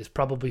 is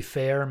probably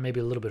fair, maybe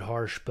a little bit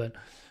harsh, but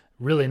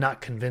really not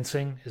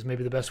convincing is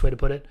maybe the best way to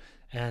put it.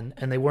 And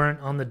they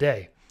weren't on the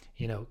day.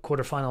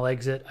 Quarterfinal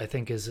exit, I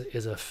think, is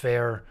a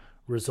fair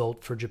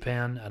result for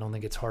Japan. I don't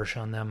think it's harsh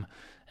on them.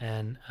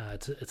 And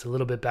it's a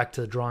little bit back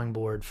to the drawing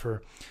board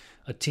for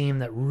a team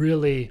that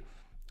really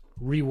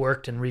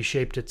reworked and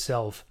reshaped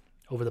itself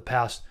over the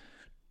past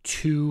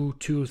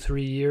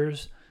 3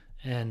 years,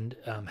 and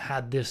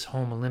had this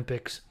home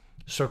Olympics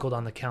circled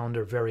on the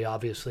calendar very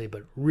obviously,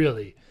 but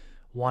really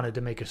wanted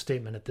to make a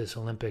statement at this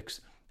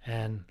Olympics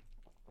and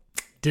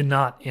did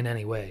not in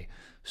any way.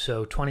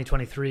 So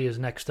 2023 is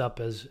next up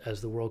as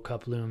the World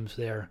Cup looms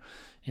there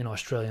in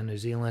Australia and New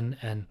Zealand,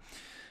 and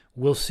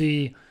we'll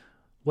see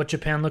what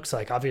Japan looks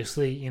like.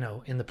 Obviously,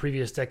 in the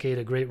previous decade,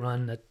 a great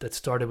run that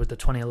started with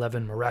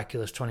the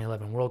miraculous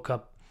 2011 World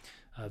Cup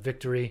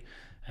victory,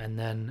 and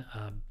then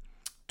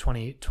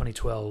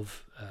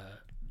 2012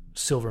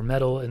 silver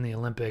medal in the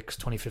Olympics,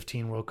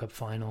 2015 World Cup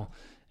final.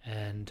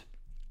 And,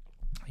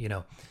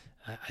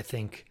 I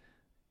think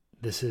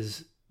this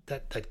is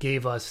that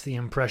gave us the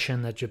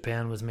impression that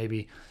Japan was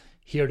maybe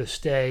here to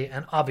stay.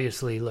 And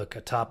obviously, look,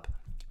 a top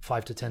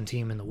 5 to 10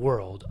 team in the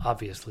world,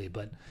 obviously,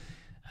 but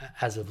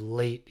as of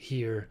late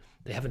here,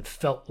 they haven't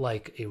felt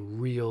like a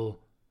real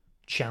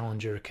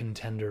challenger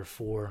contender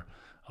for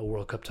a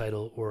World Cup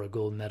title or a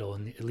gold medal,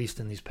 at least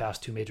in these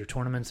past 2 major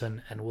tournaments,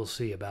 and we'll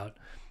see about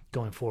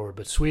going forward.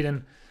 But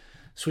Sweden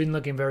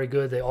looking very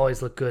good. They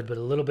always look good, but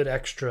a little bit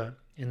extra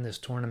in this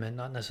tournament,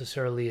 not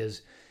necessarily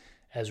as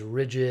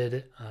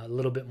rigid, a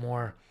little bit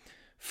more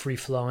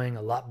free-flowing,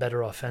 a lot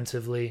better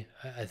offensively,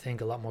 I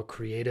think a lot more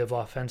creative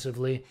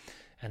offensively,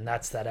 and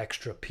that's that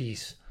extra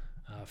piece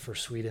for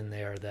Sweden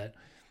there that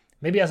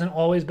maybe hasn't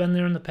always been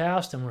there in the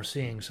past, and we're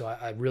seeing. So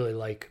I really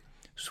like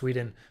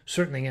Sweden,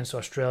 certainly against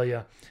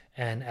Australia,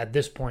 and at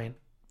this point,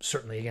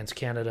 certainly against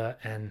Canada,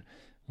 and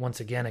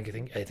once again,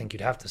 I think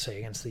you'd have to say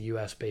against the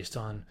U.S. based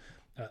on,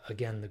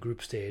 again, the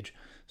group stage.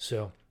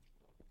 So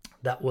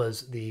that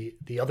was the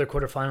other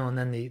quarterfinal, and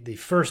then the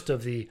first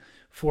of the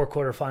 4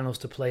 quarterfinals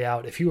to play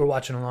out. If you were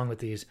watching along with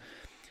these,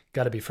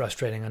 got to be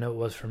frustrating. I know it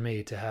was for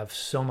me to have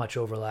so much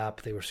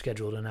overlap. They were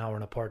scheduled an hour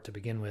apart to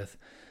begin with,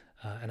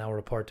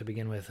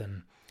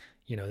 and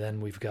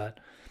then we've got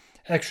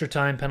extra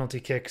time, penalty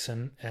kicks,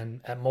 and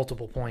at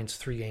multiple points,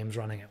 3 games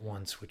running at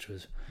once, which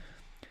was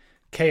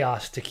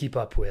chaos to keep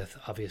up with,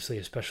 obviously,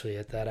 especially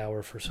at that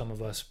hour for some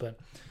of us. But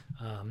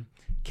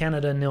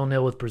Canada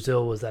 0-0 with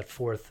Brazil was that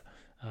fourth,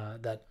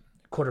 that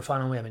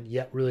quarterfinal we haven't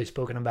yet really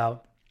spoken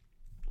about.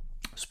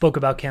 Spoke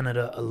about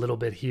Canada a little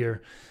bit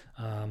here.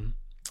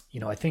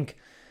 I think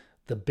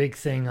the big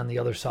thing on the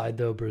other side,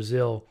 though,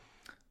 Brazil,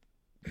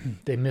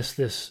 they miss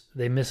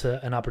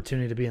an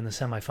opportunity to be in the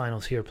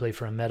semifinals here, play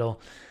for a medal.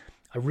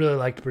 I really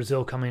liked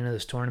Brazil coming into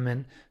this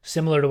tournament,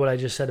 similar to what I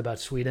just said about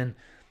Sweden,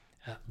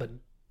 but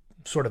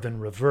sort of in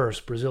reverse.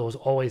 Brazil has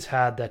always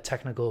had that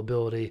technical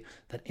ability,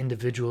 that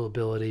individual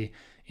ability,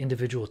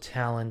 individual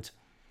talent.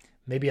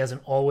 Maybe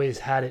hasn't always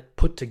had it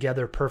put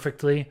together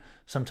perfectly.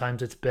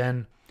 Sometimes it's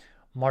been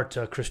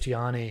Marta,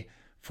 Cristiane,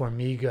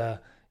 Formiga.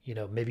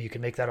 Maybe you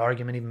can make that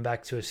argument even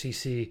back to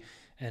Assisi,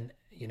 and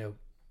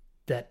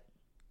that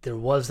there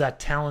was that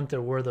talent,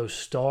 there were those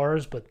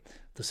stars, but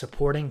the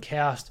supporting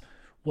cast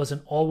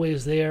wasn't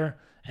always there,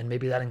 and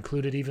maybe that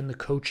included even the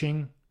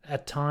coaching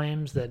at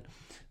times, that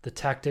the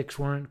tactics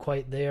weren't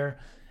quite there,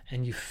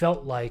 and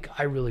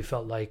I really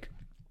felt like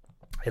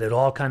it had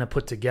all kind of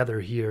put together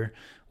here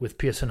with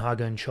Pia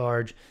Sundhage in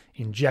charge,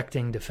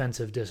 injecting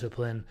defensive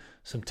discipline,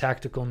 some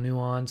tactical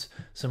nuance,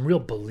 some real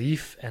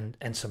belief and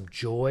some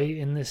joy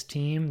in this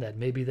team that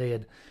maybe they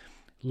had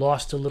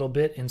lost a little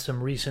bit in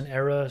some recent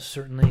era,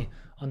 certainly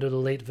under the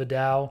late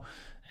Vidal.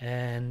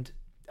 And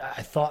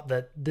I thought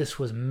that this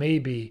was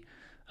maybe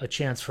a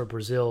chance for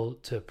Brazil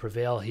to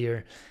prevail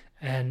here.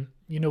 And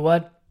you know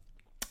what?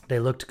 They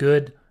looked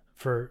good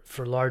for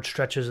large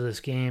stretches of this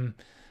game,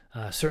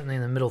 certainly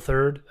in the middle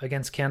third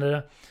against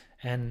Canada.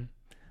 And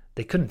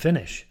they couldn't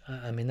finish.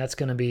 That's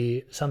going to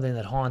be something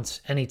that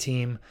haunts any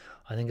team.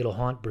 I think it'll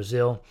haunt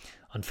Brazil.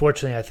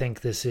 Unfortunately, I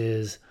think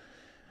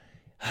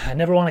I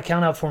never want to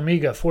count out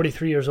Formiga.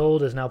 43 years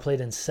old, has now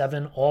played in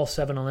all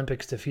seven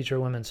Olympics to feature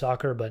women's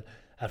soccer. But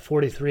at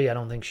 43, I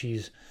don't think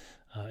she's,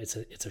 it's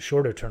a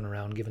shorter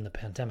turnaround given the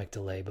pandemic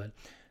delay. But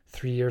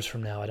 3 years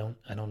from now, I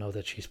don't know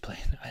that she's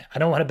playing. I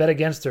don't want to bet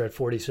against her at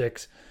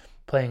 46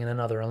 playing in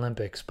another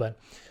Olympics. But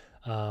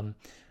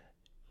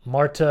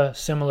Marta,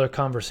 similar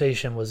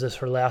conversation. Was this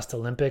her last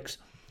Olympics?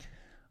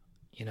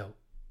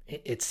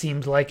 It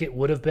seemed like it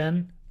would have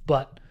been,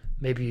 but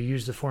maybe you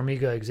use the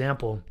Formiga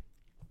example,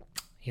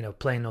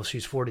 playing till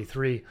she's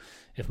 43.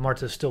 If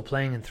Marta's still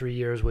playing in 3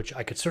 years, which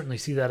I could certainly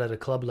see that at a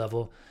club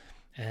level,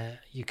 I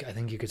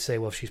think you could say,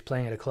 well, if she's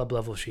playing at a club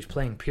level, she's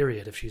playing,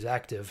 period, if she's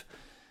active.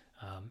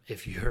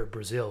 If you're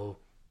Brazil,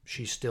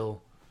 she's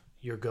still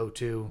your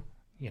go-to,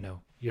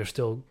 you're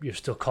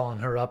still calling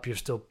her up, you're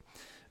still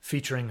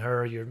featuring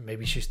her,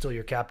 maybe she's still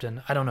your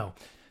captain. I don't know.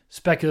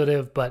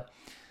 Speculative, but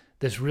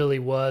this really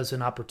was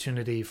an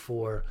opportunity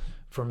for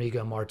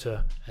Formiga,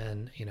 Marta,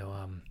 and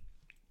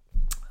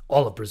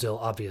all of Brazil,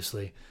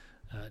 obviously,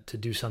 to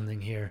do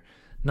something here.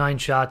 9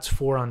 shots,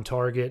 4 on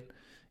target.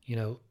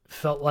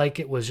 Felt like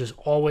it was just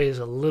always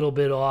a little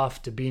bit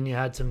off. Debinha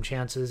had some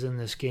chances in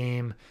this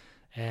game,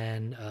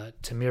 and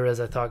Tamires,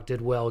 I thought,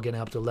 did well getting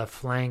up the left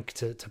flank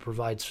to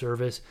provide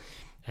service.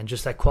 And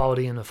just that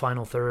quality in the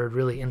final third,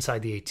 really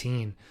inside the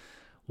 18,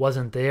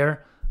 wasn't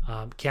there.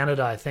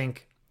 Canada, I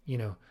think,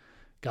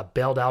 got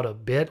bailed out a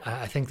bit.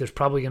 I think there's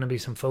probably going to be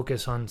some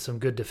focus on some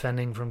good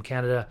defending from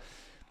Canada.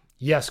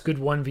 Yes, good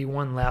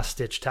 1v1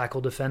 last-ditch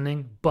tackle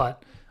defending,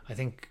 but I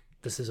think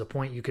this is a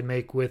point you can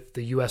make with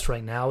the U.S.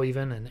 right now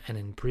even, and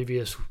in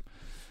previous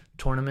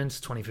tournaments,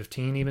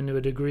 2015 even to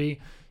a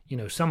degree,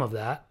 some of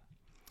that.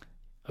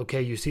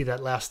 Okay, you see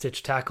that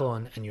last-ditch tackle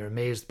and you're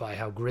amazed by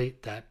how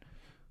great that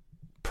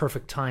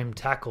perfect time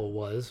tackle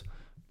was,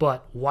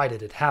 but why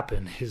did it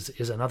happen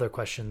is another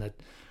question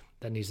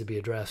that needs to be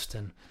addressed.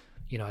 And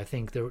I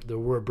think there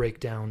were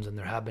breakdowns, and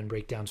there have been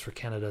breakdowns for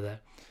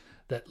Canada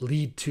that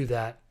lead to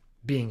that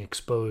being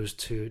exposed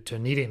to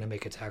needing to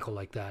make a tackle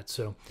like that.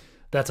 So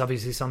that's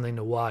obviously something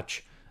to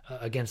watch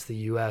against the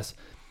U.S.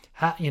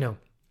 I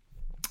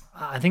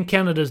think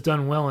Canada's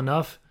done well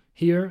enough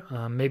here.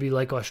 Maybe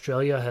like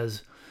Australia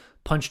has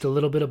punched a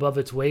little bit above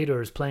its weight,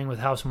 or is playing with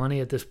house money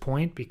at this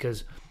point,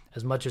 because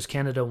as much as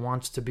Canada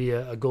wants to be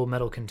a gold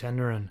medal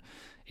contender and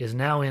is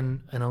now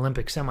in an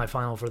Olympic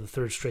semifinal for the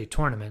 3rd straight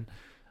tournament,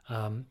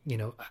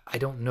 I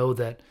don't know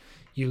that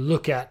you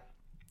look at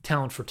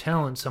talent for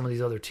talent, some of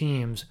these other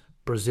teams,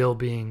 Brazil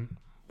being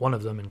one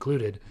of them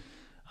included.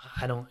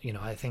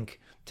 I think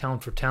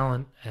talent for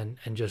talent and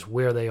just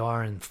where they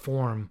are in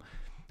form,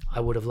 I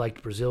would have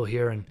liked Brazil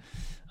here. And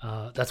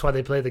that's why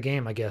they play the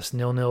game, I guess,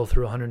 0-0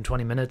 through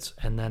 120 minutes,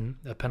 and then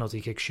a penalty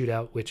kick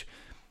shootout, which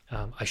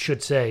I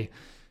should say,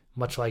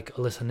 much like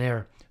Alyssa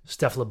Nair,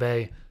 Steph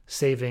Labey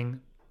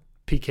saving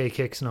PK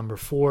kicks number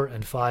 4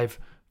 and 5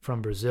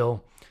 from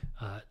Brazil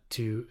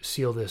to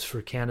seal this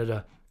for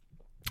Canada.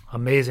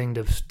 Amazing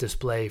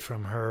display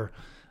from her.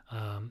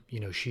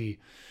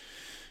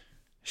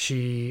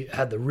 She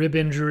had the rib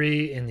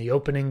injury in the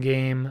opening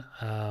game.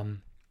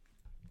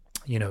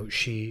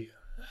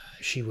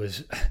 She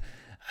was,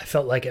 I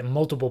felt like at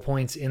multiple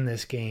points in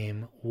this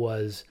game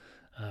was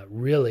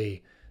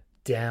really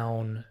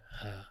down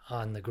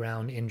on the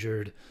ground,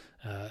 injured.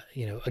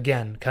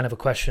 Again, kind of a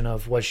question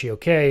of, was she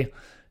okay?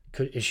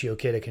 Is she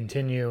okay to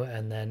continue?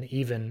 And then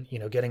even,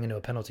 getting into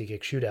a penalty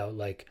kick shootout,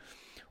 like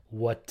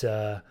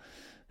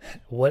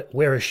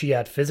where is she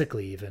at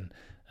physically even,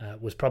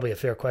 was probably a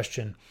fair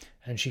question.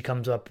 And she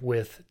comes up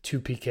with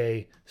 2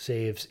 PK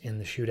saves in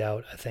the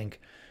shootout. I think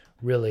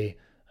really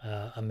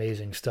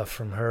amazing stuff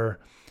from her.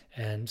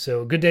 And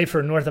so a good day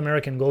for North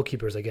American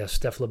goalkeepers, I guess.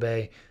 Steph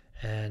LeBay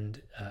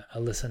and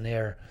Alyssa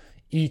Nair,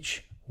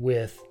 each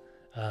with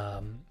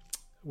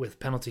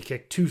penalty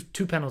kick,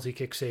 two penalty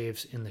kick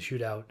saves in the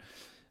shootout,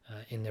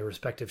 in their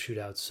respective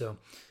shootouts. So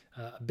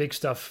big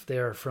stuff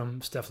there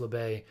from Steph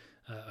LeBay,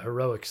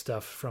 heroic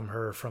stuff from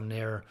her, from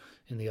Nair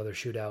in the other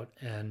shootout.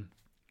 And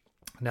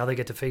now they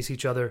get to face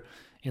each other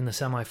in the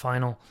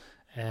semifinal.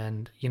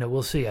 And,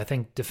 we'll see. I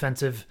think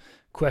defensive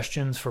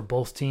questions for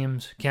both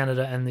teams,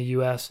 Canada and the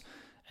U.S.,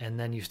 and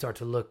then you start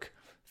to look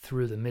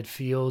through the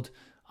midfield.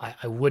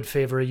 I would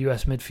favor a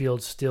U.S.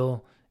 midfield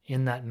still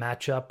in that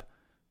matchup,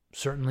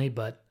 certainly,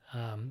 but,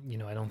 I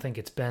don't think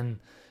it's been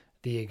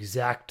the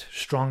exact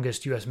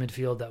strongest U.S.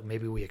 midfield that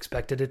maybe we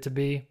expected it to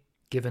be,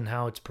 given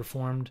how it's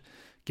performed,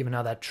 given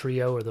how that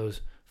trio or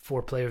those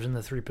 4 players in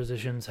the 3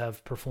 positions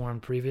have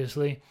performed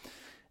previously.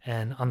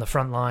 And on the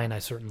front line, I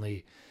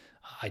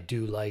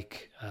do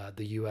like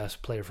the U.S.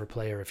 player for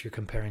player if you're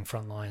comparing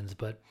front lines.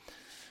 But,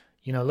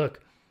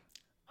 look,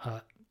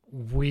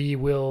 we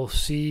will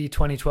see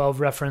 2012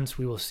 reference.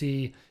 We will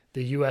see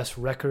the U.S.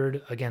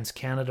 record against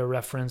Canada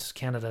reference.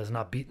 Canada has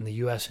not beaten the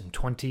U.S. in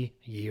 20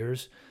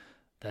 years.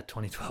 That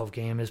 2012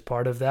 game is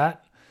part of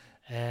that.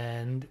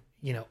 And,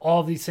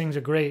 all these things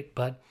are great.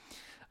 But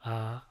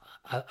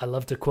I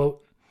love to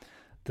quote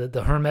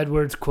the Herm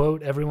Edwards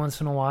quote every once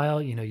in a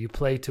while. You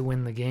play to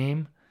win the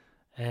game.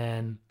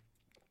 And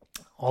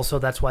also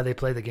that's why they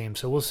play the game.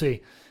 So we'll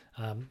see.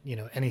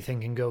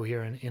 Anything can go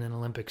here in an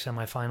Olympic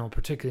semifinal,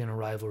 particularly in a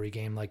rivalry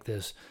game like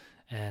this.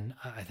 And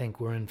I think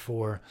we're in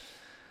for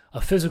a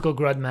physical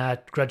grudge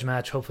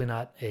match, hopefully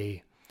not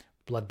a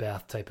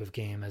bloodbath type of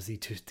game, as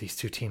these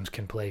two teams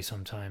can play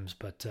sometimes.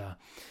 But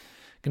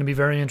going to be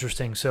very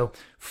interesting. So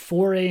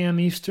 4 a.m.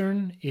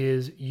 Eastern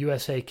is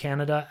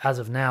USA-Canada. As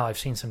of now, I've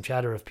seen some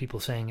chatter of people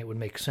saying it would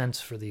make sense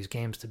for these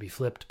games to be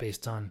flipped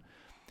based on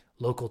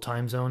local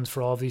time zones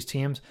for all of these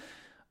teams.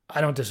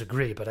 I don't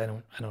disagree, but I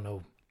don't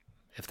know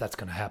if that's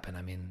going to happen.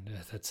 I mean,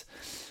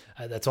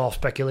 that's all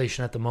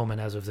speculation at the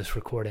moment as of this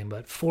recording.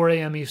 But 4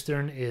 a.m.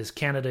 Eastern is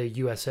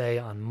Canada-USA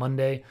on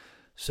Monday.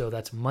 So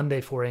that's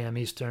Monday, 4 a.m.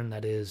 Eastern.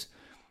 That is,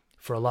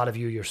 for a lot of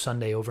you, your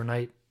Sunday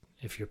overnight,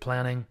 if you're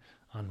planning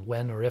on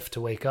when or if to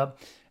wake up.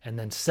 And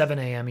then 7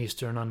 a.m.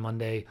 Eastern on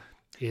Monday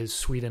is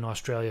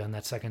Sweden-Australia in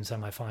that second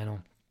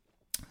semifinal.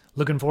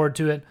 Looking forward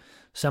to it.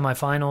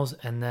 Semifinals.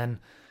 And then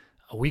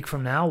a week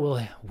from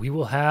now, we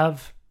will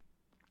have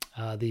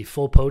the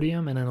full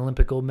podium and an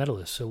Olympic gold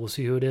medalist. So we'll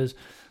see who it is.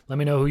 Let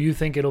me know who you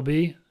think it'll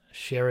be.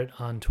 Share it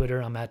on Twitter.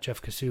 I'm at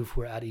Jeff Kassouf.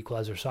 We're at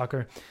Equalizer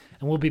Soccer.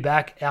 And we'll be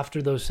back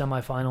after those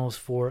semifinals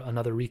for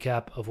another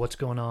recap of what's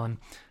going on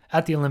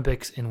at the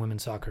Olympics in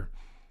women's soccer.